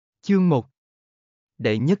Chương 1.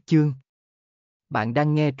 Đệ nhất chương. Bạn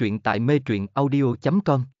đang nghe truyện tại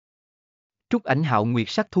metruyenaudio.com. Trúc ảnh hạo nguyệt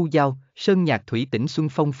sắc thu giao, sơn nhạc thủy tĩnh xuân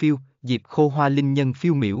phong phiêu, diệp khô hoa linh nhân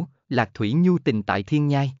phiêu miểu, lạc thủy nhu tình tại thiên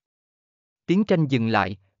nhai. Tiếng tranh dừng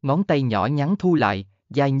lại, ngón tay nhỏ nhắn thu lại,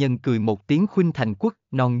 giai nhân cười một tiếng khuynh thành quốc,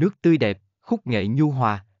 non nước tươi đẹp, khúc nghệ nhu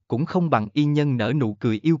hòa, cũng không bằng y nhân nở nụ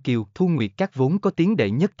cười yêu kiều. Thu Nguyệt Các vốn có tiếng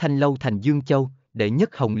đệ nhất Thanh Lâu thành Dương Châu, đệ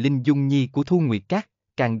nhất Hồng Linh Dung Nhi của Thu Nguyệt Các,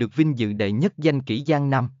 càng được vinh dự đệ nhất danh kỷ Giang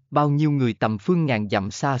Nam. Bao nhiêu người tầm phương ngàn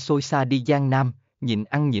dặm xa xôi xa đi Giang Nam, nhịn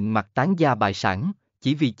ăn nhịn mặc tán gia bại sản,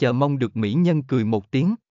 chỉ vì chờ mong được mỹ nhân cười một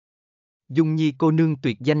tiếng. Dung Nhi cô nương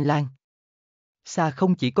tuyệt danh lang. Xa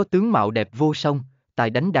không chỉ có tướng mạo đẹp vô song, tài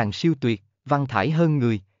đánh đàn siêu tuyệt, văn thải hơn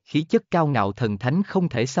người, khí chất cao ngạo thần thánh không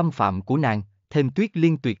thể xâm phạm của nàng, thêm tuyết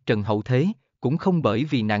liên tuyệt trần hậu thế, cũng không bởi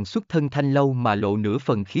vì nàng xuất thân Thanh Lâu mà lộ nửa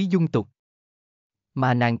phần khí dung tục.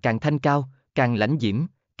 Mà nàng càng thanh cao, càng lãnh diễm,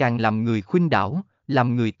 càng làm người khuynh đảo,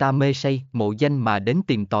 làm người ta mê say, mộ danh mà đến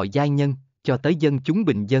tìm tòi giai nhân, cho tới dân chúng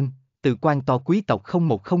bình dân, từ quan to quý tộc không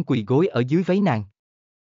một không quỳ gối ở dưới váy nàng.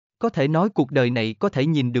 Có thể nói cuộc đời này có thể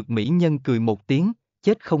nhìn được mỹ nhân cười một tiếng,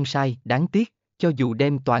 chết không sai. Đáng tiếc, cho dù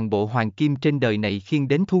đem toàn bộ hoàng kim trên đời này khiêng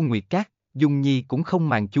đến Thu Nguyệt Các, Dung Nhi cũng không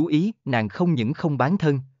màng chú ý. Nàng không những không bán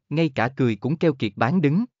thân, ngay cả cười cũng keo kiệt bán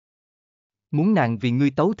đứng. Muốn nàng vì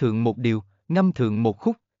ngươi tấu thượng một điều, ngâm thượng một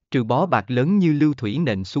khúc, trừ bó bạc lớn như lưu thủy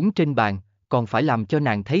nện xuống trên bàn, còn phải làm cho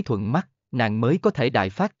nàng thấy thuận mắt, nàng mới có thể đại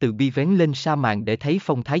phát từ bi vén lên sa màn để thấy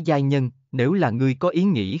phong thái giai nhân. Nếu là ngươi có ý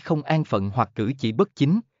nghĩ không an phận hoặc cử chỉ bất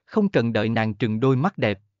chính, không cần đợi nàng trừng đôi mắt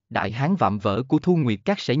đẹp, đại hán vạm vỡ của Thu Nguyệt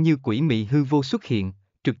Các sẽ như quỷ mị hư vô xuất hiện,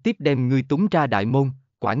 trực tiếp đem ngươi túng ra đại môn,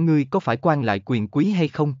 quản ngươi có phải quan lại quyền quý hay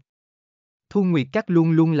không. Thu Nguyệt Các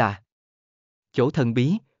luôn luôn là chỗ thần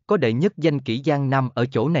bí, có đệ nhất danh kỷ Giang Nam ở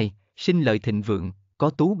chỗ này, sinh lợi thịnh vượng, có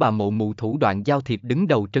tú bà mộ mù thủ đoạn giao thiệp đứng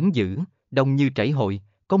đầu trấn giữ, đông như chảy hội,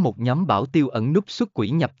 có một nhóm bảo tiêu ẩn núp xuất quỷ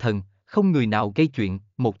nhập thần, không người nào gây chuyện.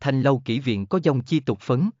 Một Thanh Lâu kỷ viện có dòng chi tục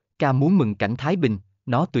phấn, ca múa mừng cảnh thái bình,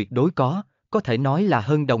 nó tuyệt đối có thể nói là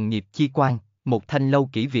hơn đồng nghiệp chi quan. Một Thanh Lâu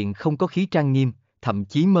kỷ viện không có khí trang nghiêm, thậm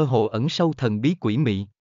chí mơ hồ ẩn sâu thần bí quỷ mị.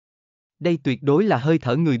 Đây tuyệt đối là hơi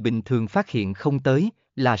thở người bình thường phát hiện không tới,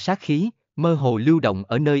 là sát khí, mơ hồ lưu động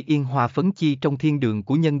ở nơi yên hoa phấn chi trong thiên đường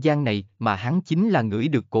của nhân gian này, mà hắn chính là ngửi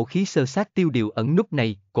được cổ khí sơ sát tiêu điều ẩn núp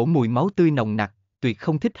này, cổ mùi máu tươi nồng nặc, tuyệt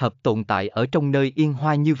không thích hợp tồn tại ở trong nơi yên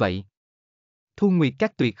hoa như vậy. Thu Nguyệt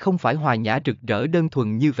Các tuyệt không phải hòa nhã rực rỡ đơn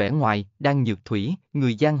thuần như vẻ ngoài. Đang Nhược Thủy,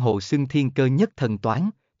 người giang hồ xưng thiên cơ nhất thần toán,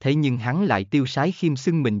 thế nhưng hắn lại tiêu sái khiêm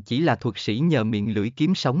xưng mình chỉ là thuật sĩ nhờ miệng lưỡi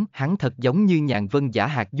kiếm sống. Hắn thật giống như nhàn vân giả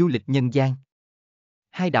hạt du lịch nhân gian.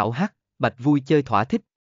 Hai đạo hắc, bạch vui chơi thỏa thích.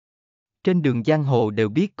 Trên đường giang hồ đều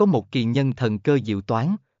biết có một kỳ nhân thần cơ diệu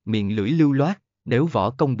toán, miệng lưỡi lưu loát. Nếu võ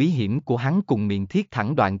công bí hiểm của hắn cùng miệng thiết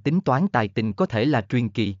thẳng đoạn tính toán tài tình có thể là truyền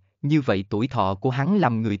kỳ, như vậy tuổi thọ của hắn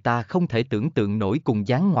làm người ta không thể tưởng tượng nổi, cùng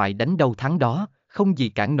giáng ngoại đánh đâu thắng đó, không gì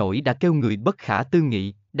cản nổi đã kêu người bất khả tư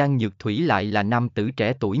nghị. Đang Nhược Thủy lại là nam tử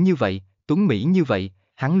trẻ tuổi như vậy, tuấn mỹ như vậy,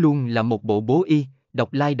 hắn luôn là một bộ bố y,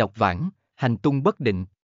 độc lai độc vãng, hành tung bất định.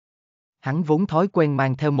 Hắn vốn thói quen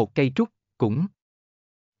mang theo một cây trúc, cũng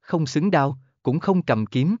không xứng đao, cũng không cầm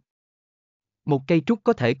kiếm. Một cây trúc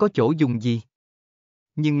có thể có chỗ dùng gì?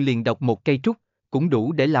 Nhưng liền độc một cây trúc, cũng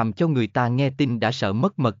đủ để làm cho người ta nghe tin đã sợ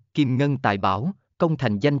mất mật. Kim ngân tài bảo, công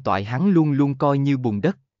thành danh toại hắn luôn luôn coi như bùn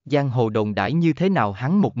đất, giang hồ đồn đãi như thế nào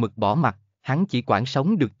hắn một mực bỏ mặc, hắn chỉ quản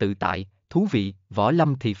sống được tự tại, thú vị. Võ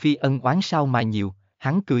lâm thì phi ân oán sao mà nhiều,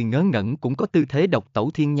 hắn cười ngớ ngẩn cũng có tư thế độc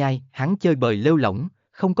tẩu thiên nhai. Hắn chơi bời lêu lỏng,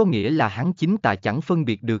 không có nghĩa là hắn chính tà chẳng phân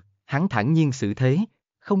biệt được, hắn thản nhiên xử thế,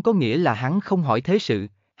 không có nghĩa là hắn không hỏi thế sự.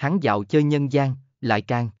 Hắn dạo chơi nhân gian, lại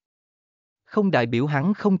càng không đại biểu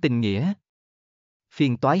hắn không tình nghĩa.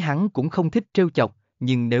 Phiền toái hắn cũng không thích trêu chọc,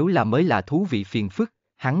 nhưng nếu là mới là thú vị phiền phức,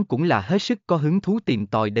 hắn cũng là hết sức có hứng thú tìm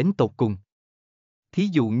tòi đến tột cùng. Thí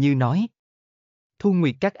dụ như nói, Thu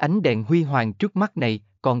Nguyệt Các ánh đèn huy hoàng trước mắt này,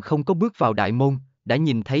 còn không có bước vào đại môn, đã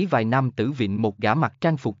nhìn thấy vài nam tử vịn một gã mặc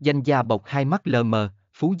trang phục danh gia bọc hai mắt lờ mờ,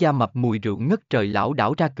 phú gia mập mùi rượu ngất trời lão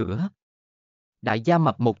đảo ra cửa. Đại gia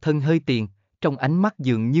mập một thân hơi tiền, trong ánh mắt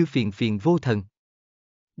dường như phiền phiền vô thần.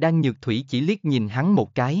 Đang Nhược Thủy chỉ liếc nhìn hắn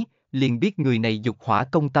một cái, liền biết người này dục hỏa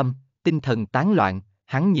công tâm, tinh thần tán loạn.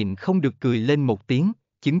 Hắn nhịn không được cười lên một tiếng,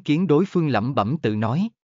 chứng kiến đối phương lẩm bẩm tự nói.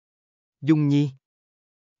 Dung Nhi,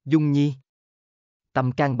 Dung Nhi,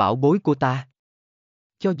 tâm can bảo bối của ta.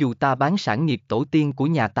 Cho dù ta bán sản nghiệp tổ tiên của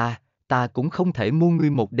nhà ta cũng không thể mua ngươi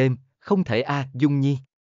một đêm, không thể a. Dung Nhi,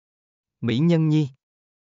 mỹ nhân nhi.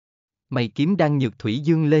 Mày kiếm Đang Nhược Thủy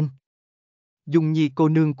dương lên. Dung Nhi cô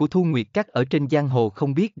nương của Thu Nguyệt Các ở trên giang hồ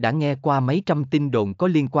không biết đã nghe qua mấy trăm tin đồn có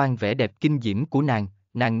liên quan vẻ đẹp kinh diễm của nàng,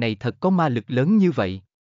 nàng này thật có ma lực lớn như vậy.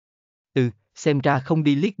 Xem ra không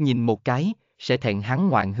đi liếc nhìn một cái, sẽ thẹn hắn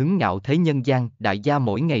ngoạn hứng ngạo thế nhân gian. Đại gia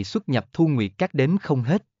mỗi ngày xuất nhập thu nguyệt các đếm không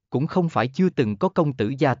hết, cũng không phải chưa từng có công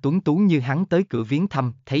tử gia tuấn tú như hắn tới cửa viếng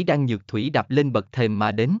thăm. Thấy Đan Nhược Thủy đạp lên bậc thềm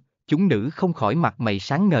mà đến, chúng nữ không khỏi mặt mày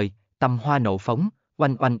sáng ngời, tâm hoa nộ phóng,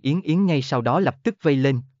 oanh oanh yến yến ngay sau đó lập tức vây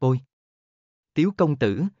lên. Ôi! Tiếu công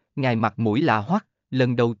tử, ngài mặt mũi lạ hoắc,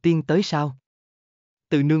 lần đầu tiên tới sao?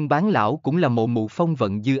 Từ nương bán lão cũng là mộ mụ phong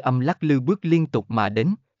vận dư âm lắc lư bước liên tục mà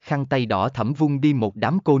đến, khăn tay đỏ thẫm vung đi một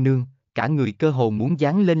đám cô nương, cả người cơ hồ muốn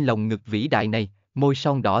dán lên lồng ngực vĩ đại này, môi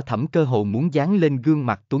son đỏ thẫm cơ hồ muốn dán lên gương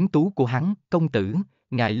mặt tuấn tú của hắn. Công tử,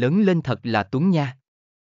 ngài lớn lên thật là tuấn nha.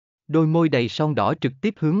 Đôi môi đầy son đỏ trực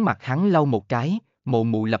tiếp hướng mặt hắn lau một cái, mộ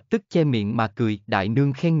mụ lập tức che miệng mà cười, đại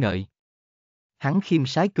nương khen ngợi. Hắn khiêm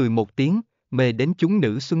sái cười một tiếng, mê đến chúng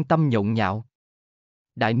nữ xuân tâm nhộn nhạo.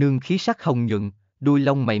 Đại nương khí sắc hồng nhuận, đuôi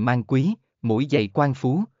lông mày mang quý, mũi dày quan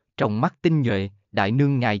phú, trong mắt tinh nhuệ, đại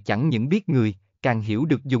nương ngài chẳng những biết người, càng hiểu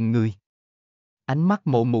được dùng người. Ánh mắt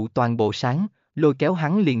mộ mụ toàn bộ sáng, lôi kéo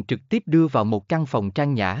hắn liền trực tiếp đưa vào một căn phòng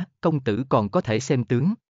trang nhã. Công tử còn có thể xem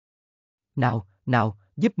tướng. Nào,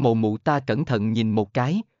 giúp mộ mụ ta cẩn thận nhìn một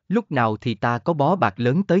cái, lúc nào thì ta có bó bạc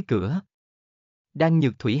lớn tới cửa. Đan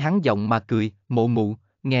Nhược Thủy hắn giọng mà cười, mộ mụ,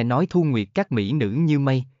 nghe nói thu nguyệt các mỹ nữ như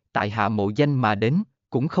mây, tại hạ mộ danh mà đến,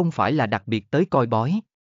 cũng không phải là đặc biệt tới coi bói.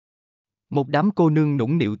 Một đám cô nương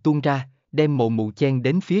nũng nịu tuôn ra, đem mộ mụ chen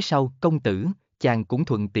đến phía sau. Công tử, chàng cũng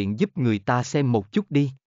thuận tiện giúp người ta xem một chút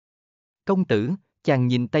đi. Công tử, chàng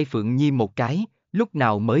nhìn tay Phượng Nhi một cái, lúc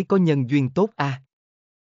nào mới có nhân duyên tốt a?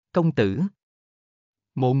 Công tử.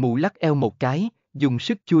 Mộ mụ lắc eo một cái, dùng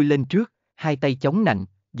sức chui lên trước, hai tay chống nạnh,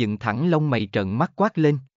 dựng thẳng lông mày trợn mắt quát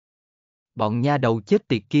lên. Bọn nha đầu chết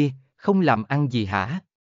tiệt kia, không làm ăn gì hả?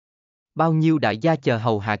 Bao nhiêu đại gia chờ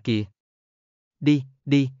hầu hạ kìa. Đi,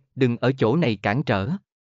 đừng ở chỗ này cản trở.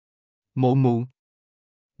 Mộ mụ.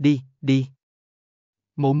 Đi.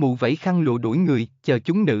 Mộ mụ vẫy khăn lụa đuổi người, chờ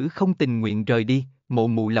chúng nữ không tình nguyện rời đi, mộ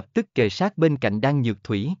mụ lập tức kề sát bên cạnh Đan Nhược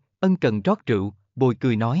Thủy, ân cần rót rượu, bồi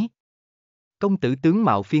cười nói. Công tử tướng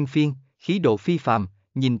mạo phiên phiên, khí độ phi phàm,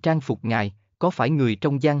 nhìn trang phục ngài, có phải người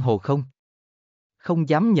trong giang hồ không? Không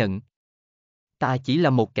dám nhận. Ta chỉ là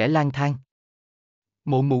một kẻ lang thang.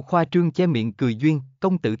 Mộ mụ khoa trương che miệng cười duyên,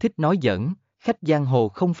 công tử thích nói giỡn, khách giang hồ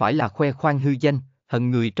không phải là khoe khoang hư danh,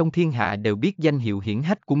 hận người trong thiên hạ đều biết danh hiệu hiển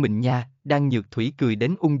hách của mình nha. Đan Nhược Thủy cười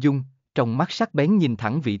đến ung dung, trong mắt sắc bén nhìn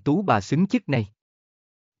thẳng vị tú bà xứng chức này.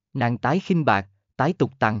 Nàng tái khinh bạc, tái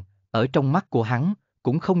tục tằng, ở trong mắt của hắn,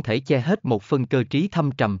 cũng không thể che hết một phần cơ trí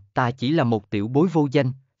thâm trầm. Ta chỉ là một tiểu bối vô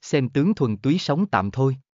danh, xem tướng thuần túy sống tạm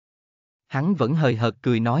thôi. Hắn vẫn hời hợt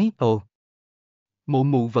cười nói, ồ. Mụ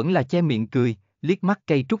mụ vẫn là che miệng cười, liếc mắt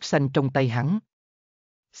cây trúc xanh trong tay hắn.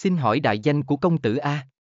 Xin hỏi đại danh của công tử a?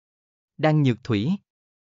 Đan Nhược Thủy.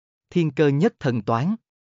 Thiên cơ nhất thần toán.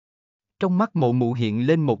 Trong mắt mộ mụ hiện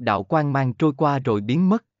lên một đạo quang mang trôi qua rồi biến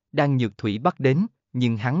mất. Đan Nhược Thủy bắt đến,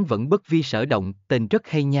 nhưng hắn vẫn bất vi sở động, tên rất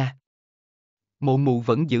hay nha. Mộ mụ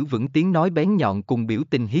vẫn giữ vững tiếng nói bén nhọn cùng biểu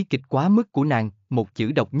tình hí kịch quá mức của nàng, một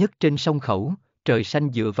chữ độc nhất trên sông khẩu, trời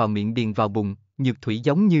xanh dựa vào miệng điền vào bụng, Nhược Thủy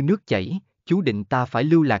giống như nước chảy, chú định ta phải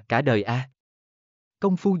lưu lạc cả đời a.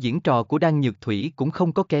 Công phu diễn trò của Đan Nhược Thủy cũng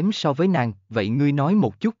không có kém so với nàng, vậy ngươi nói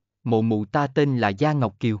một chút, mộ mụ ta tên là Gia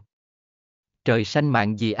Ngọc Kiều. Trời xanh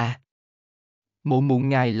mạng gì a? Mộ mụ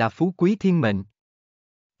ngài là phú quý thiên mệnh.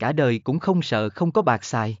 Cả đời cũng không sợ không có bạc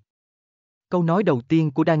xài. Câu nói đầu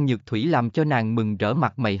tiên của Đan Nhược Thủy làm cho nàng mừng rỡ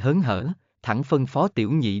mặt mày hớn hở, thẳng phân phó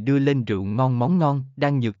tiểu nhị đưa lên rượu ngon món ngon.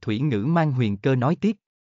 Đan Nhược Thủy ngữ mang huyền cơ nói tiếp.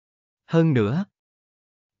 Hơn nữa,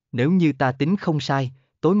 nếu như ta tính không sai,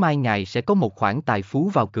 tối mai ngài sẽ có một khoản tài phú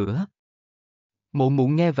vào cửa. Mộ mụ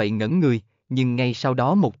nghe vậy ngẩn người, nhưng ngay sau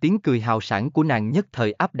đó một tiếng cười hào sảng của nàng nhất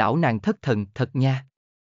thời áp đảo nàng thất thần. Thật nha.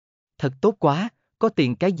 Thật tốt quá, có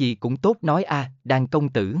tiền cái gì cũng tốt nói a. Đan công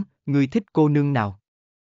tử, ngươi thích cô nương nào?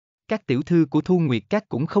 Các tiểu thư của Thu Nguyệt Các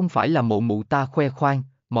cũng không phải là mộ mụ ta khoe khoang,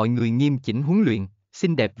 mọi người nghiêm chỉnh huấn luyện,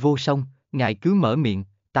 xinh đẹp vô song, ngài cứ mở miệng,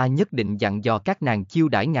 ta nhất định dặn dò các nàng chiêu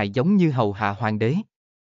đãi ngài giống như hầu hạ hoàng đế.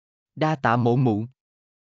 Đa tạ mộ mụ.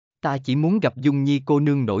 Ta chỉ muốn gặp Dung Nhi cô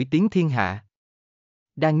nương nổi tiếng thiên hạ.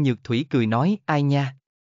 Đan Nhược Thủy cười nói, ai nha?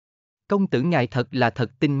 Công tử ngài thật là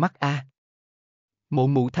thật tinh mắt a. Mộ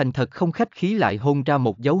mụ thành thật không khách khí lại hôn ra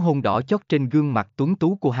một dấu hôn đỏ chót trên gương mặt tuấn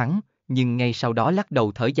tú của hắn, nhưng ngay sau đó lắc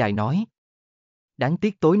đầu thở dài nói. Đáng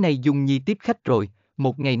tiếc tối nay Dung Nhi tiếp khách rồi,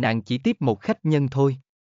 một ngày nàng chỉ tiếp một khách nhân thôi.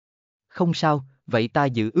 Không sao, vậy ta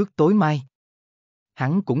giữ ước tối mai.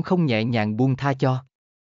 Hắn cũng không nhẹ nhàng buông tha cho.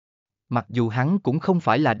 Mặc dù hắn cũng không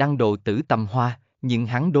phải là đăng đồ tử tầm hoa, nhưng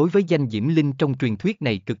hắn đối với danh diễm linh trong truyền thuyết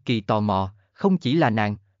này cực kỳ tò mò, không chỉ là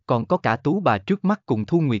nàng, còn có cả tú bà trước mắt cùng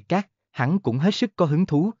Thu Nguyệt Cát, hắn cũng hết sức có hứng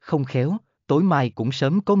thú, không khéo, tối mai cũng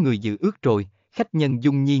sớm có người dự ước rồi, khách nhân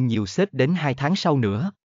Dung Nhi nhiều xếp đến 2 tháng sau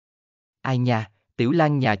nữa. Ai nha, Tiểu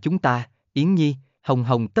Lan nhà chúng ta, Yến Nhi, Hồng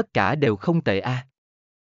Hồng tất cả đều không tệ a.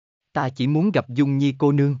 Ta chỉ muốn gặp Dung Nhi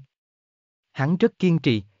cô nương. Hắn rất kiên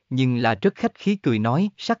trì, nhưng là rất khách khí cười nói,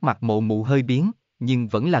 sắc mặt Mộ Mụ hơi biến, nhưng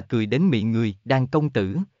vẫn là cười đến mị người, Đan công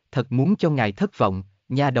tử, thật muốn cho ngài thất vọng,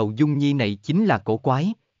 nha đầu Dung Nhi này chính là cổ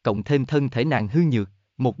quái, cộng thêm thân thể nàng hư nhược,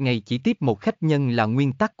 một ngày chỉ tiếp một khách nhân là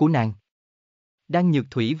nguyên tắc của nàng. Đan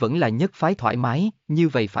Nhược Thủy vẫn là nhất phái thoải mái, như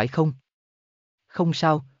vậy phải không? Không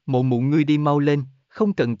sao, Mộ Mụ ngươi đi mau lên,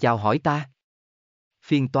 không cần chào hỏi ta.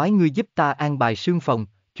 Phiền toái ngươi giúp ta an bài sương phòng,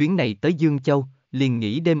 chuyến này tới Dương Châu, liền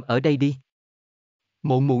nghỉ đêm ở đây đi.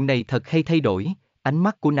 Mộ Mụ này thật hay thay đổi, ánh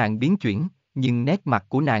mắt của nàng biến chuyển, nhưng nét mặt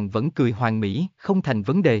của nàng vẫn cười hoàn mỹ, không thành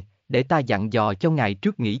vấn đề, để ta dặn dò cho ngài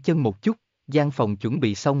trước nghỉ chân một chút, gian phòng chuẩn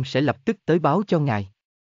bị xong sẽ lập tức tới báo cho ngài.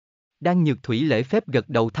 Đan Nhược Thủy lễ phép gật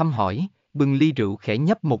đầu thăm hỏi, bưng ly rượu khẽ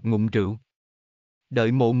nhấp một ngụm rượu.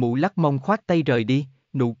 Đợi Mộ Mụ lắc mông khoát tay rời đi,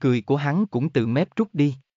 nụ cười của hắn cũng từ mép rút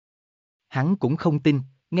đi. Hắn cũng không tin,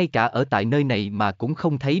 ngay cả ở tại nơi này mà cũng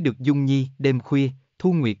không thấy được Dung Nhi, đêm khuya,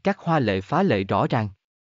 Thu Nguyệt các hoa lệ phá lệ rõ ràng.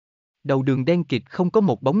 Đầu đường đen kịt không có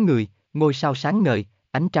một bóng người, ngôi sao sáng ngời,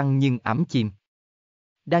 ánh trăng nhưng ảm chìm.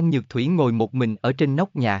 Đan Nhược Thủy ngồi một mình ở trên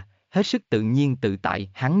nóc nhà, hết sức tự nhiên tự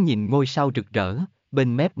tại, hắn nhìn ngôi sao rực rỡ,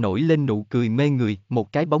 bên mép nổi lên nụ cười mê người,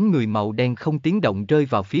 một cái bóng người màu đen không tiếng động rơi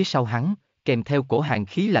vào phía sau hắn, kèm theo cổ hàn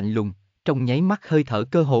khí lạnh lùng, trong nháy mắt hơi thở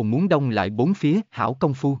cơ hồ muốn đông lại bốn phía, hảo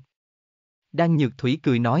công phu. Đan Nhược Thủy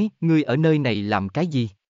cười nói, ngươi ở nơi này làm cái gì?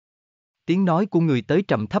 Tiếng nói của người tới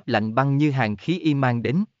trầm thấp lạnh băng như hàn khí y mang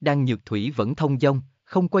đến, Đan Nhược Thủy vẫn thông dong,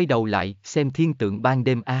 không quay đầu lại, xem thiên tượng ban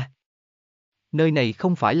đêm a. Nơi này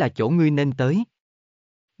không phải là chỗ ngươi nên tới.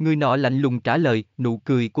 Người nọ lạnh lùng trả lời, nụ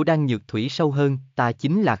cười của Đan Nhược Thủy sâu hơn, ta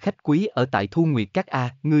chính là khách quý ở tại Thu Nguyệt Các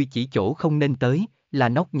a, ngươi chỉ chỗ không nên tới, là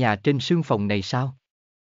nóc nhà trên sương phòng này sao?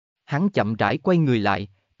 Hắn chậm rãi quay người lại,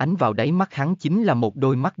 ánh vào đáy mắt hắn chính là một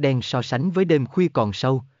đôi mắt đen so sánh với đêm khuya còn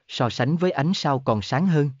sâu, so sánh với ánh sao còn sáng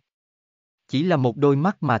hơn. Chỉ là một đôi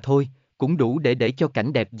mắt mà thôi, cũng đủ để cho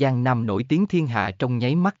cảnh đẹp Giang Nam nổi tiếng thiên hạ trong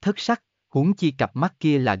nháy mắt thất sắc, huống chi cặp mắt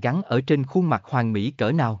kia là gắn ở trên khuôn mặt hoàn mỹ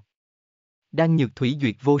cỡ nào. Đan Nhược Thủy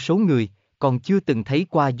duyệt vô số người, còn chưa từng thấy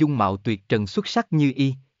qua dung mạo tuyệt trần xuất sắc như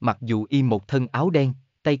y, mặc dù y một thân áo đen,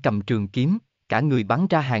 tay cầm trường kiếm, cả người bắn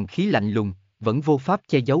ra hàn khí lạnh lùng, vẫn vô pháp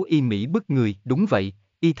che giấu y mỹ bức người, đúng vậy,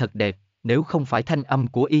 y thật đẹp, nếu không phải thanh âm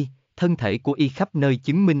của y, thân thể của y khắp nơi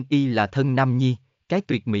chứng minh y là thân nam nhi, cái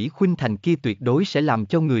tuyệt mỹ khuynh thành kia tuyệt đối sẽ làm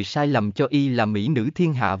cho người sai lầm cho y là mỹ nữ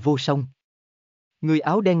thiên hạ vô song. Người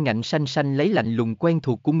áo đen ngạnh xanh xanh lấy lạnh lùng quen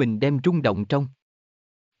thuộc của mình đem rung động trong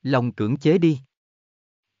lòng cưỡng chế đi.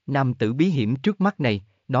 Nam tử bí hiểm trước mắt này,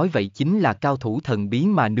 nói vậy chính là cao thủ thần bí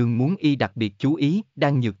mà nương muốn y đặc biệt chú ý,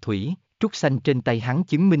 Đan Nhược Thủy, trúc xanh trên tay hắn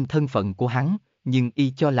chứng minh thân phận của hắn, nhưng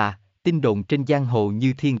y cho là, tin đồn trên giang hồ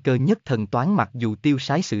như thiên cơ nhất thần toán mặc dù tiêu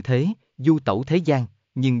sái sự thế, du tẩu thế gian,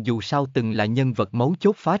 nhưng dù sao từng là nhân vật mấu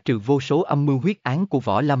chốt phá trừ vô số âm mưu huyết án của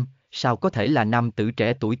võ lâm, sao có thể là nam tử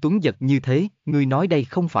trẻ tuổi tuấn giật như thế, ngươi nói đây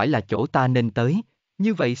không phải là chỗ ta nên tới,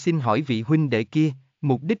 như vậy xin hỏi vị huynh đệ kia,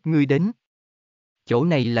 mục đích ngươi đến chỗ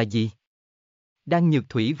này là gì? Đan Nhược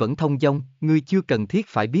Thủy vẫn thông dong, ngươi chưa cần thiết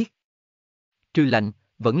phải biết. Trừ lạnh,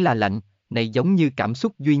 vẫn là lạnh, này giống như cảm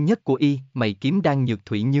xúc duy nhất của y, mày kiếm Đan Nhược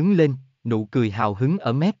Thủy nhướng lên, nụ cười hào hứng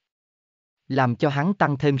ở mép, làm cho hắn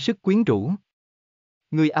tăng thêm sức quyến rũ.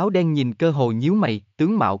 Người áo đen nhìn cơ hồ nhíu mày,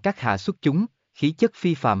 tướng mạo các hạ xuất chúng, khí chất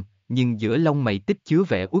phi phàm, nhưng giữa lông mày tích chứa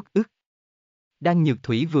vẻ uất ức. Đan Nhược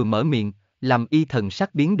Thủy vừa mở miệng, làm y thần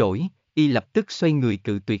sắc biến đổi, y lập tức xoay người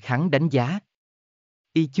cự tuyệt hắn đánh giá.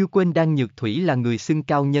 Y chưa quên Đan Nhược Thủy là người xưng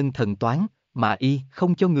cao nhân thần toán, mà y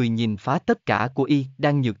không cho người nhìn phá tất cả của y.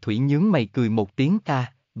 Đan Nhược Thủy nhướng mày cười một tiếng,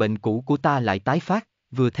 bệnh cũ của ta lại tái phát,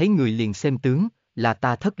 vừa thấy người liền xem tướng, là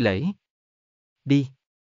ta thất lễ. Đi.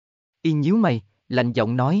 Y nhíu mày, lạnh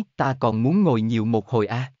giọng nói, ta còn muốn ngồi nhiều một hồi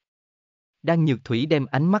a. Đan Nhược Thủy đem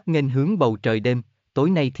ánh mắt nghênh hướng bầu trời đêm, tối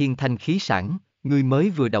nay thiên thanh khí sảng, ngươi mới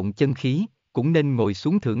vừa động chân khí, cũng nên ngồi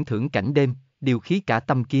xuống thưởng thưởng cảnh đêm, điều khí cả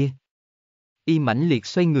tâm kia. Y mãnh liệt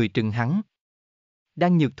xoay người trừng hắn.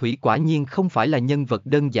 Đan Nhược Thủy quả nhiên không phải là nhân vật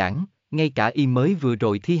đơn giản, ngay cả y mới vừa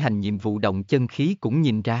rồi thi hành nhiệm vụ động chân khí cũng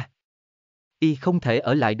nhìn ra. Y không thể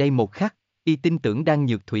ở lại đây một khắc, y tin tưởng Đan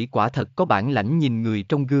Nhược Thủy quả thật có bản lãnh nhìn người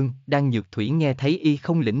trong gương. Đan Nhược Thủy nghe thấy y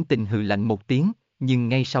không lĩnh tình hừ lạnh một tiếng, nhưng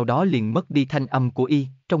ngay sau đó liền mất đi thanh âm của y,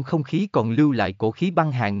 trong không khí còn lưu lại cổ khí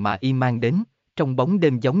băng hàn mà y mang đến, trong bóng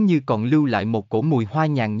đêm giống như còn lưu lại một cổ mùi hoa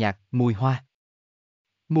nhàn nhạt, mùi hoa.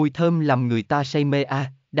 Mùi thơm làm người ta say mê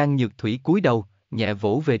a. Đan Nhược Thủy cúi đầu, nhẹ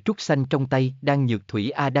vỗ về trúc xanh trong tay. Đan Nhược Thủy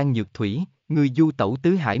a Đan Nhược Thủy, người du tẩu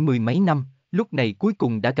tứ hải mười mấy năm, lúc này cuối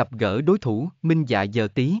cùng đã gặp gỡ đối thủ. Minh dạ giờ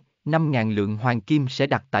tí, 5.000 lượng hoàng kim sẽ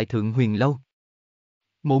đặt tại Thượng Huyền Lâu.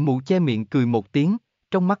 Mụ mụ che miệng cười một tiếng,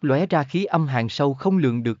 trong mắt lóe ra khí âm hàn sâu không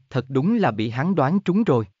lường được. Thật đúng là bị hắn đoán trúng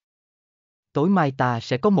rồi. Tối mai ta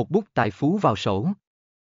sẽ có một bút tài phú vào sổ.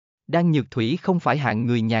 Đan Nhược Thủy không phải hạng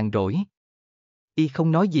người nhàn rỗi. Y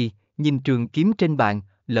không nói gì, nhìn trường kiếm trên bàn,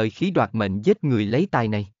 lợi khí đoạt mệnh giết người lấy tài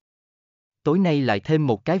này. Tối nay lại thêm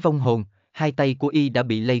một cái vong hồn, hai tay của Y đã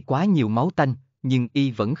bị lây quá nhiều máu tanh, nhưng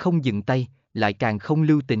Y vẫn không dừng tay, lại càng không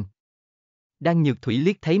lưu tình. Đan Nhược Thủy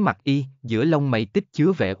liếc thấy mặt Y, giữa lông mày tích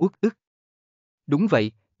chứa vẻ uất ức. Đúng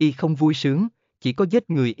vậy, Y không vui sướng, chỉ có giết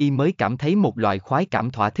người Y mới cảm thấy một loại khoái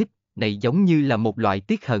cảm thỏa thích, này giống như là một loại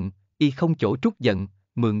tiếc hận. Y không chỗ trút giận,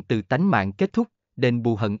 mượn từ tánh mạng kết thúc, đền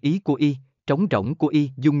bù hận ý của Y, trống rỗng của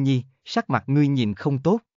Y. Dung Nhi, sắc mặt ngươi nhìn không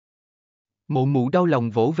tốt. Mụ mụ đau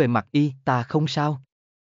lòng vỗ về mặt Y, ta không sao.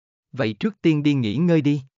 Vậy trước tiên đi nghỉ ngơi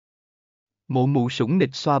đi. Mụ mụ sủng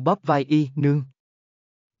nịch xoa bóp vai Y, nương.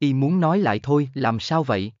 Y muốn nói lại thôi, làm sao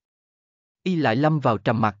vậy? Y lại lâm vào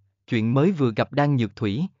trầm mặc, chuyện mới vừa gặp Đan Nhược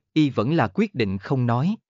Thủy, Y vẫn là quyết định không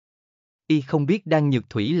nói. Y không biết Đan Nhược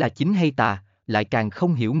Thủy là chính hay tà, lại càng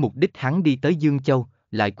không hiểu mục đích hắn đi tới Dương Châu,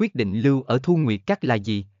 lại quyết định lưu ở Thu Nguyệt Các là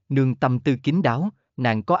gì. Nương tâm tư kín đáo,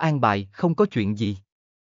 nàng có an bài, không có chuyện gì.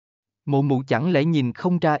 Mụ mụ chẳng lẽ nhìn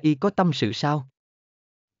không ra Y có tâm sự sao?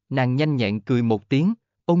 Nàng nhanh nhẹn cười một tiếng,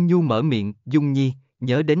 ôn nhu mở miệng, Dung Nhi,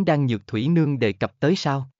 nhớ đến Đan Nhược Thủy nương đề cập tới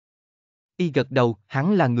sao? Y gật đầu,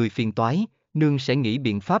 hắn là người phiền toái, nương sẽ nghĩ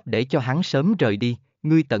biện pháp để cho hắn sớm rời đi,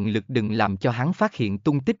 ngươi tận lực đừng làm cho hắn phát hiện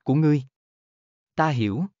tung tích của ngươi. Ta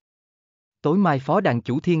hiểu. Tối mai phó đàn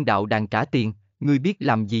chủ Thiên Đạo đàn trả tiền, ngươi biết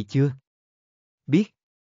làm gì chưa? Biết.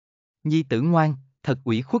 Nhi tử ngoan, thật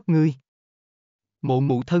ủy khuất ngươi. Mụ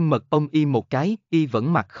mụ thân mật ôm Y một cái, Y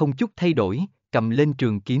vẫn mặt không chút thay đổi, cầm lên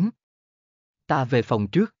trường kiếm. Ta về phòng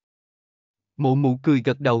trước. Mụ mụ cười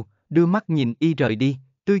gật đầu, đưa mắt nhìn Y rời đi,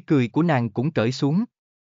 tươi cười của nàng cũng cởi xuống.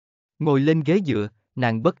 Ngồi lên ghế dựa,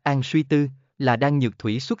 nàng bất an suy tư, là Đan Nhược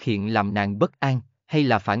Thủy xuất hiện làm nàng bất an, hay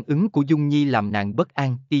là phản ứng của Dung Nhi làm nàng bất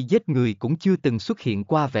an. Y giết người cũng chưa từng xuất hiện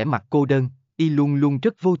qua vẻ mặt cô đơn, Y luôn luôn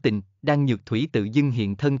rất vô tình. Đan Nhược Thủy tự dưng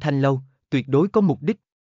hiện thân Thanh Lâu, tuyệt đối có mục đích.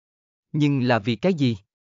 Nhưng là vì cái gì?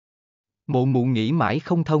 Mụ mụ nghĩ mãi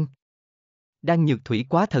không thông. Đan Nhược Thủy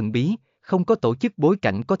quá thần bí, không có tổ chức bối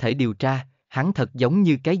cảnh có thể điều tra, hắn thật giống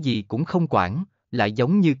như cái gì cũng không quản, lại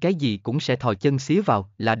giống như cái gì cũng sẽ thò chân xía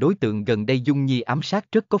vào. Là đối tượng gần đây Dung Nhi ám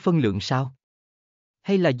sát rất có phân lượng sao?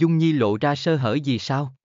 Hay là Dung Nhi lộ ra sơ hở gì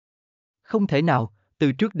sao? Không thể nào,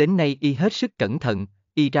 từ trước đến nay Y hết sức cẩn thận,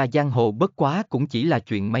 Y ra giang hồ bất quá cũng chỉ là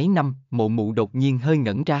chuyện mấy năm. Mụ mụ đột nhiên hơi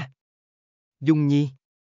ngẩn ra. Dung Nhi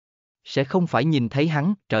sẽ không phải nhìn thấy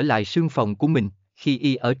hắn trở lại sương phòng của mình. Khi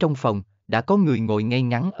Y ở trong phòng, đã có người ngồi ngay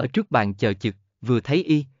ngắn ở trước bàn chờ chực, vừa thấy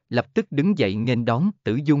Y, lập tức đứng dậy nghênh đón.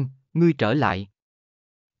 Tử Dung, ngươi trở lại.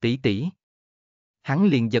 Tỷ tỷ. Hắn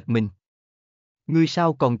liền giật mình. Ngươi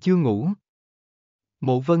sao còn chưa ngủ?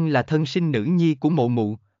 Mộ Vân là thân sinh nữ nhi của mộ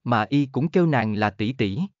mụ, mà Y cũng kêu nàng là tỷ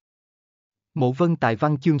tỷ. Mộ Vân tài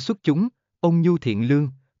văn chương xuất chúng, ôn nhu thiện lương,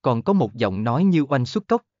 còn có một giọng nói như oanh xuất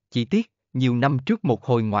cốc. Chỉ tiếc, nhiều năm trước một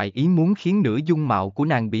hồi ngoại ý muốn khiến nửa dung mạo của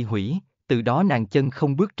nàng bị hủy, từ đó nàng chân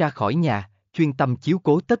không bước ra khỏi nhà, chuyên tâm chiếu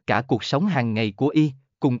cố tất cả cuộc sống hàng ngày của Y,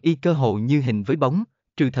 cùng Y cơ hồ như hình với bóng,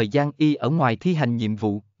 trừ thời gian Y ở ngoài thi hành nhiệm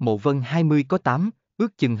vụ. Mộ Vân 20 có 8,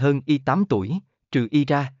 ước chừng hơn Y 8 tuổi, trừ Y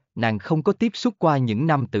ra, nàng không có tiếp xúc qua những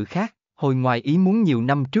nam tử khác. Hồi ngoài ý muốn nhiều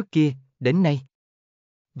năm trước kia, đến nay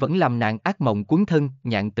vẫn làm nàng ác mộng cuốn thân.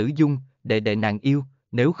 Nhạn Tử Dung, đệ đệ nàng yêu,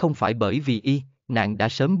 nếu không phải bởi vì Y, nàng đã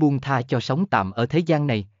sớm buông tha cho sống tạm ở thế gian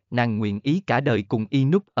này. Nàng nguyện ý cả đời cùng Y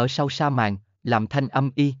núp ở sau sa màn, làm thanh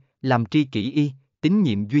âm Y, làm tri kỷ Y, tín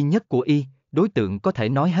nhiệm duy nhất của Y, đối tượng có thể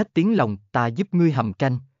nói hết tiếng lòng. Ta giúp ngươi hầm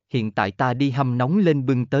canh, hiện tại ta đi hâm nóng lên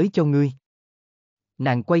bưng tới cho ngươi.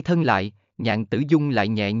 Nàng quay thân lại, Nhạn Tử Dung lại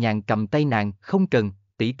nhẹ nhàng cầm tay nàng, không cần,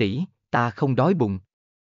 tỷ tỷ, ta không đói bụng.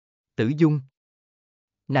 Tử Dung.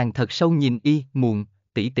 Nàng thật sâu nhìn Y, muộn,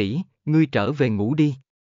 tỷ tỷ, ngươi trở về ngủ đi.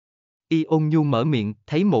 Y ôn nhu mở miệng,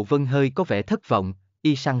 thấy Mộ Vân hơi có vẻ thất vọng,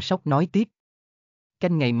 Y săn sóc nói tiếp.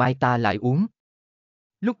 Canh ngày mai ta lại uống.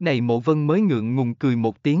 Lúc này Mộ Vân mới ngượng ngùng cười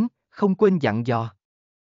một tiếng, không quên dặn dò.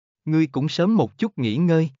 Ngươi cũng sớm một chút nghỉ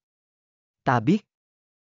ngơi. Ta biết.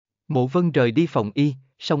 Mộ Vân rời đi phòng Y,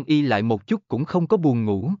 song Y lại một chút cũng không có buồn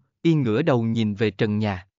ngủ. Y ngửa đầu nhìn về trần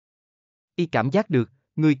nhà. Y cảm giác được,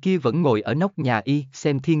 người kia vẫn ngồi ở nóc nhà Y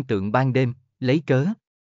xem thiên tượng ban đêm, lấy cớ.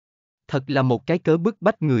 Thật là một cái cớ bức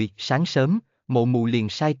bách người. Sáng sớm, mộ mụ liền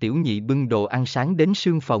sai tiểu nhị bưng đồ ăn sáng đến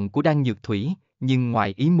sương phòng của Đan Nhược Thủy, nhưng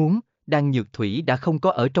ngoài ý muốn, Đan Nhược Thủy đã không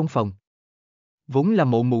có ở trong phòng. Vốn là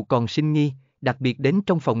mụ mụ còn sinh nghi, đặc biệt đến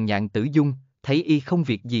trong phòng Nhạn Tử Dung, thấy y không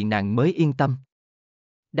việc gì nàng mới yên tâm.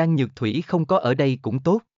 Đan Nhược Thủy không có ở đây cũng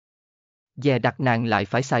tốt. Dè đặt nàng lại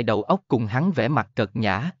phải xài đầu óc cùng hắn vẻ mặt cợt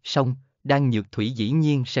nhã, xong, Đan Nhược Thủy dĩ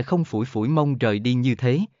nhiên sẽ không phủi phủi mông rời đi như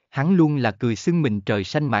thế, hắn luôn là cười xưng mình trời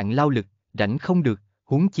xanh mạng lao lực, rảnh không được,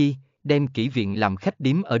 huống chi, đem kỹ viện làm khách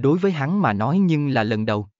điếm ở đối với hắn mà nói nhưng là lần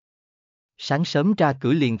đầu. Sáng sớm ra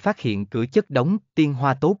cửa liền phát hiện cửa chất đống, tiên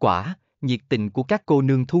hoa tố quả, nhiệt tình của các cô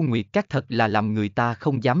nương Thu Nguyệt các thật là làm người ta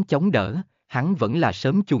không dám chống đỡ, hắn vẫn là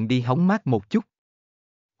sớm chuồn đi hóng mát một chút.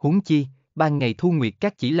 Huống chi, ban ngày Thu Nguyệt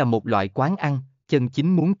các chỉ là một loại quán ăn, chân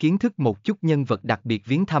chính muốn kiến thức một chút nhân vật đặc biệt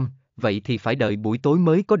viếng thăm, vậy thì phải đợi buổi tối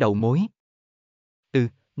mới có đầu mối.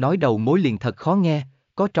 Nói đầu mối liền thật khó nghe,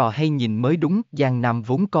 có trò hay nhìn mới đúng. Giang Nam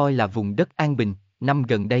vốn coi là vùng đất an bình, năm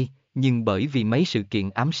gần đây, nhưng bởi vì mấy sự kiện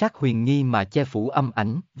ám sát huyền nghi mà che phủ âm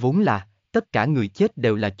ảnh, vốn là, tất cả người chết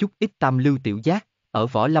đều là chút ít tam lưu tiểu giác, ở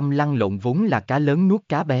võ lâm lăn lộn vốn là cá lớn nuốt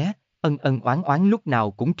cá bé, ân ân oán oán lúc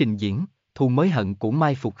nào cũng trình diễn, thù mới hận của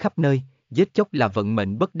mai phục khắp nơi, giết chóc là vận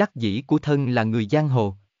mệnh bất đắc dĩ của thân là người giang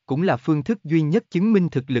hồ, cũng là phương thức duy nhất chứng minh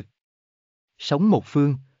thực lực. Sống một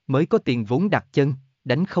phương, mới có tiền vốn đặt chân,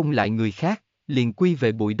 đánh không lại người khác, liền quy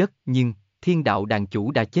về bụi đất, nhưng, Thiên Đạo đàn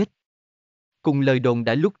chủ đã chết. Cùng lời đồn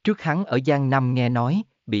đã lúc trước hắn ở Giang Nam nghe nói,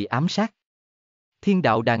 bị ám sát. Thiên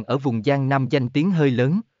Đạo đàn ở vùng Giang Nam danh tiếng hơi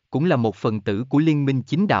lớn, cũng là một phần tử của liên minh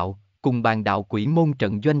chính đạo, cùng bàn đạo quỷ môn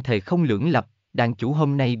trận doanh thề không lưỡng lập, đàn chủ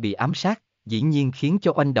hôm nay bị ám sát, dĩ nhiên khiến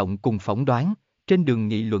cho oanh động cùng phỏng đoán, trên đường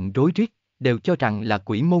nghị luận rối rít, đều cho rằng là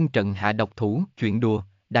quỷ môn trận hạ độc thủ, chuyện đùa,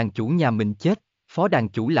 đàn chủ nhà mình chết, phó đàn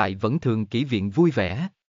chủ lại vẫn thường kỷ viện vui vẻ.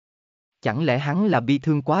 Chẳng lẽ hắn là bi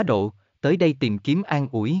thương quá độ, tới đây tìm kiếm an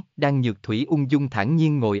ủi. Đan Nhược Thủy ung dung thản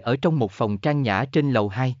nhiên ngồi ở trong một phòng trang nhã trên lầu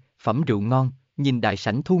 2, phẩm rượu ngon, nhìn đại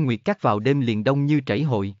sảnh Thu Nguyệt các vào đêm liền đông như chảy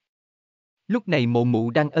hội. Lúc này mụ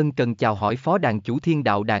mụ đang ân cần chào hỏi phó đàn chủ Thiên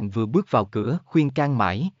Đạo đàn vừa bước vào cửa, khuyên can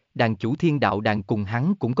mãi, đàn chủ Thiên Đạo đàn cùng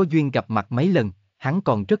hắn cũng có duyên gặp mặt mấy lần, hắn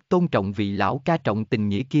còn rất tôn trọng vị lão ca trọng tình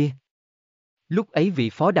nghĩa kia. Lúc ấy vị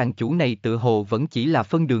phó đàn chủ này tựa hồ vẫn chỉ là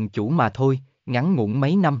phân đường chủ mà thôi, ngắn ngủn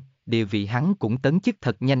mấy năm, địa vị hắn cũng tấn chức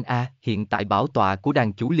thật nhanh a. Hiện tại bảo tọa của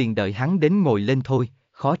đàn chủ liền đợi hắn đến ngồi lên thôi,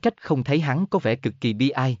 khó trách không thấy hắn có vẻ cực kỳ bi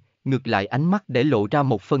ai, ngược lại ánh mắt để lộ ra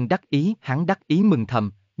một phần đắc ý. Hắn đắc ý mừng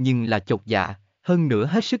thầm, nhưng là chột dạ, hơn nữa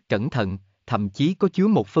hết sức cẩn thận, thậm chí có chứa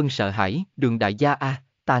một phần sợ hãi. Đường đại gia a,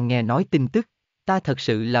 ta nghe nói tin tức, ta thật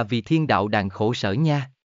sự là vì Thiên Đạo đàn khổ sở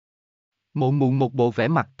nha. Mụ mụ một bộ vẻ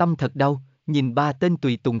mặt tâm thật đau, nhìn ba tên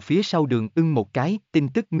tùy tùng phía sau Đường Ưng một cái, tin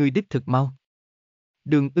tức ngươi đích thực mau.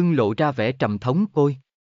 Đường Ưng lộ ra vẻ trầm thống, ôi.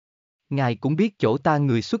 Ngài cũng biết chỗ ta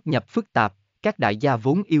người xuất nhập phức tạp, các đại gia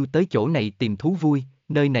vốn yêu tới chỗ này tìm thú vui,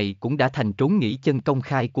 nơi này cũng đã thành trốn nghỉ chân công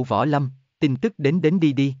khai của võ lâm, tin tức đến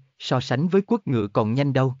đi đi, so sánh với quất ngựa còn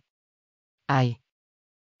nhanh đâu. Ai?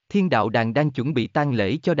 Thiên Đạo đàn đang chuẩn bị tang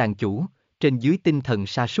lễ cho đàn chủ, trên dưới tinh thần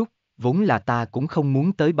sa sút, vốn là ta cũng không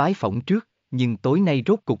muốn tới bái phỏng trước, nhưng tối nay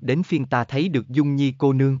rốt cục đến phiên ta thấy được Dung Nhi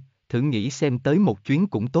cô nương, thử nghĩ xem tới một chuyến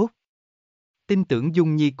cũng tốt. Tin tưởng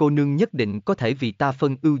Dung Nhi cô nương nhất định có thể vì ta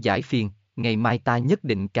phân ưu giải phiền, ngày mai ta nhất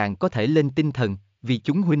định càng có thể lên tinh thần, vì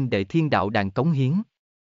chúng huynh đệ Thiên Đạo đàn cống hiến.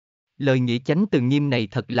 Lời nghĩa chánh từ nghiêm này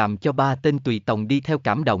thật làm cho ba tên tùy tòng đi theo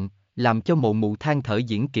cảm động, làm cho mụ mụ than thở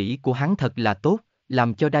diễn kỹ của hắn thật là tốt,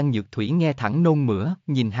 làm cho Đan Nhược Thủy nghe thẳng nôn mửa,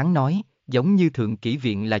 nhìn hắn nói, giống như thượng kỷ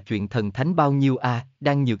viện là chuyện thần thánh bao nhiêu a.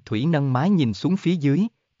 Đan Nhược Thủy nâng má nhìn xuống phía dưới,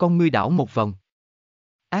 con ngươi đảo một vòng.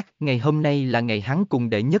 Ngày hôm nay là ngày hắn cùng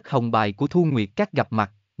đệ nhất hồng bài của Thu Nguyệt các gặp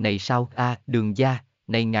mặt, này sao Đường gia,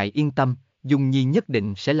 này ngài yên tâm, Dung Nhi nhất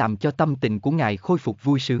định sẽ làm cho tâm tình của ngài khôi phục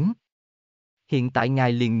vui sướng. Hiện tại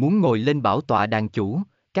ngài liền muốn ngồi lên bảo tọa đàn chủ,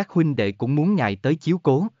 các huynh đệ cũng muốn ngài tới chiếu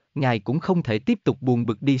cố, ngài cũng không thể tiếp tục buồn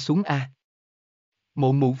bực đi xuống a.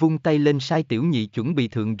 Mụ mụ vung tay lên sai tiểu nhị chuẩn bị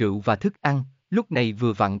thượng rượu và thức ăn, lúc này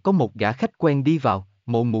vừa vặn có một gã khách quen đi vào,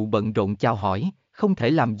 mụ mụ bận rộn chào hỏi, không thể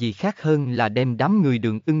làm gì khác hơn là đem đám người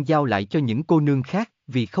Đường Ưng giao lại cho những cô nương khác,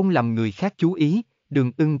 vì không làm người khác chú ý,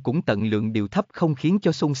 Đường Ưng cũng tận lượng điệu thấp không khiến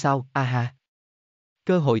cho xôn xao, ha.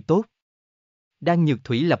 Cơ hội tốt. Đan Nhược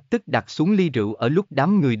Thủy lập tức đặt xuống ly rượu ở lúc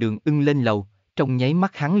đám người Đường Ưng lên lầu, trong nháy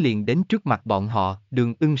mắt hắn liền đến trước mặt bọn họ.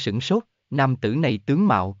 Đường Ưng sửng sốt, nam tử này tướng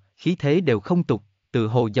mạo, khí thế đều không tục, tự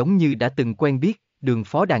hồ giống như đã từng quen biết, Đường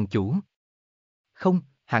phó đàn chủ. Không,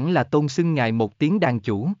 hẳn là tôn xưng ngài một tiếng đàn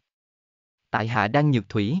chủ. Tại hạ Đan Nhược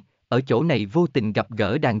Thủy, ở chỗ này vô tình gặp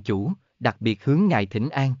gỡ đàn chủ, đặc biệt hướng ngài thỉnh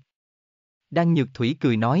an. Đan Nhược Thủy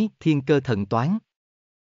cười nói, thiên cơ thần toán.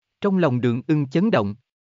 Trong lòng Đường Ưng chấn động.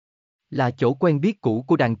 Là chỗ quen biết cũ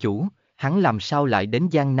của đàn chủ, hắn làm sao lại đến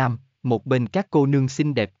Giang Nam, Một bên các cô nương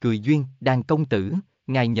xinh đẹp cười duyên, Đan công tử,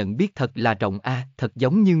 ngài nhận biết thật là rộng a, thật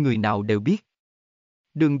giống như người nào đều biết.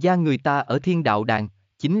 Đường gia người ta ở thiên đạo đàn,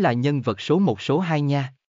 chính là nhân vật số một số hai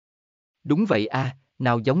nha. Đúng vậy a,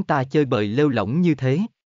 nào giống ta chơi bời lêu lỏng như thế.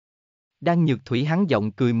 Đan Nhược Thủy hắn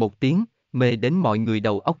giọng cười một tiếng, mê đến mọi người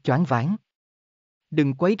đầu óc choáng váng.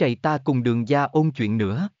 Đừng quấy rầy ta cùng đường gia ôn chuyện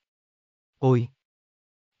nữa. Ôi!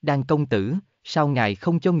 Đan công tử, sao ngài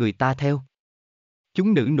không cho người ta theo?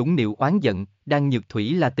 Chúng nữ nũng nịu oán giận, Đan Nhược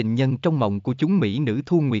Thủy là tình nhân trong mộng của chúng mỹ nữ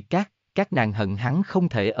Thu Nguyệt các nàng hận hắn không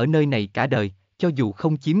thể ở nơi này cả đời, cho dù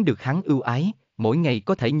không chiếm được hắn ưu ái, mỗi ngày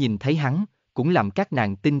có thể nhìn thấy hắn, cũng làm các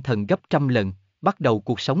nàng tinh thần gấp trăm lần, bắt đầu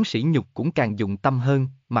cuộc sống sỉ nhục cũng càng dụng tâm hơn,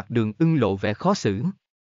 mặt Đường Ưng lộ vẻ khó xử.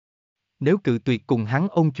 Nếu cự tuyệt cùng hắn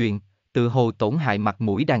ôn chuyện, tự hồ tổn hại mặt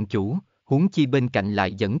mũi đàn chủ, huống chi bên cạnh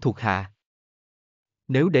lại dẫn thuộc hạ.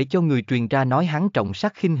 Nếu để cho người truyền ra nói hắn trọng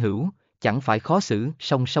sắc khinh hữu, chẳng phải khó xử.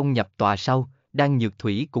 Song song nhập tòa sau, Đan Nhược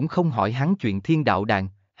Thủy cũng không hỏi hắn chuyện thiên đạo đàn,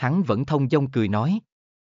 hắn vẫn thông dong cười nói.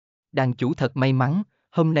 Đàn chủ thật may mắn,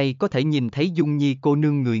 hôm nay có thể nhìn thấy Dung Nhi cô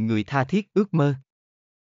nương người người tha thiết ước mơ.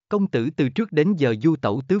 Công tử từ trước đến giờ du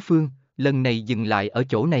tẩu tứ phương, lần này dừng lại ở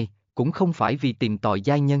chỗ này, cũng không phải vì tìm tòi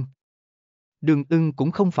giai nhân. Đường Ưng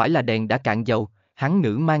cũng không phải là đèn đã cạn dầu, hắn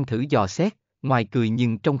Ngữ mang thử dò xét, ngoài cười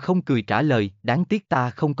nhưng trong không cười trả lời, đáng tiếc ta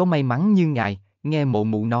không có may mắn như ngài, nghe mộ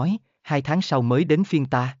mụ nói, 2 tháng sau mới đến phiên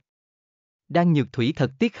ta. Đan Nhược Thủy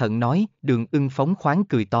thật tiếc hận nói, Đường Ưng phóng khoáng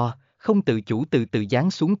cười to, không tự chủ từ từ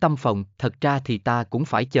giáng xuống tâm phòng, thật ra thì ta cũng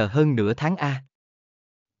phải chờ hơn nửa tháng a.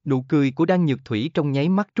 Nụ cười của Đan Nhược Thủy trong nháy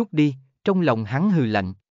mắt rút đi, trong lòng hắn hừ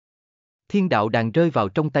lạnh. Thiên đạo đàn rơi vào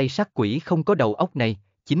trong tay sát quỷ không có đầu óc này,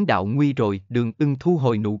 chính đạo nguy rồi. Đường Ưng thu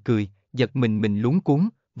hồi nụ cười, giật mình luống cuống,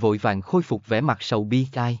 vội vàng khôi phục vẻ mặt sầu bi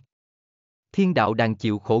ai. Thiên đạo đàn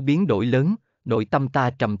chịu khổ biến đổi lớn, nội tâm ta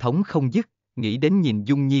trầm thống không dứt, nghĩ đến nhìn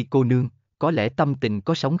Dung Nhi cô nương, có lẽ tâm tình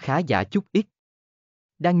có sóng khá giả chút ít.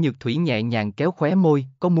 Đan Nhược Thủy nhẹ nhàng kéo khóe môi,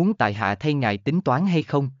 có muốn tại hạ thay ngài tính toán hay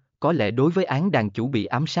không, có lẽ đối với án đàn chủ bị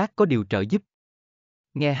ám sát có điều trợ giúp.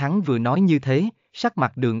 Nghe hắn vừa nói như thế, sắc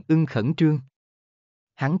mặt Đường Ưng khẩn trương.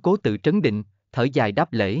 Hắn cố tự trấn định, thở dài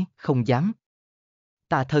đáp lễ, không dám.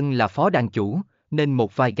 Ta thân là phó đàn chủ, nên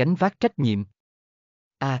một vai gánh vác trách nhiệm.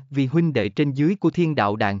 Vì huynh đệ trên dưới của thiên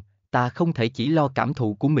đạo đàn, ta không thể chỉ lo cảm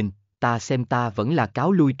thụ của mình, ta xem ta vẫn là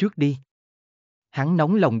cáo lui trước đi. Hắn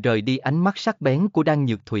nóng lòng rời đi ánh mắt sắc bén của Đan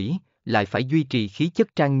Nhược Thủy, lại phải duy trì khí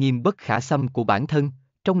chất trang nghiêm bất khả xâm của bản thân,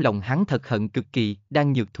 trong lòng hắn thật hận cực kỳ.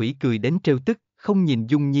 Đan Nhược Thủy cười đến trêu tức, không nhìn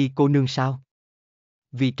Dung Nhi cô nương sao?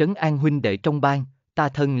 Vì trấn an huynh đệ trong bang, ta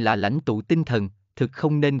thân là lãnh tụ tinh thần, thực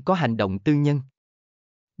không nên có hành động tư nhân.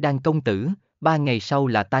 Đan công tử, 3 ngày sau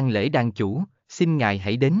là tang lễ đàn chủ, xin ngài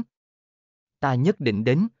hãy đến. Ta nhất định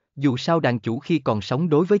đến, dù sao đàn chủ khi còn sống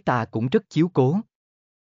đối với ta cũng rất chiếu cố.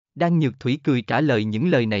 Đan Nhược Thủy cười trả lời những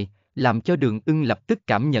lời này, làm cho Đường Ưng lập tức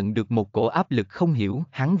cảm nhận được một cổ áp lực không hiểu,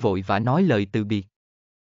 hắn vội vã nói lời từ biệt.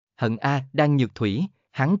 Hận Đan Nhược Thủy,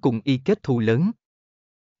 hắn cùng y kết thù lớn.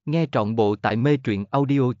 Nghe trọn bộ tại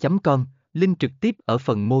metruyenaudio.com, link trực tiếp ở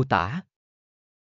phần mô tả.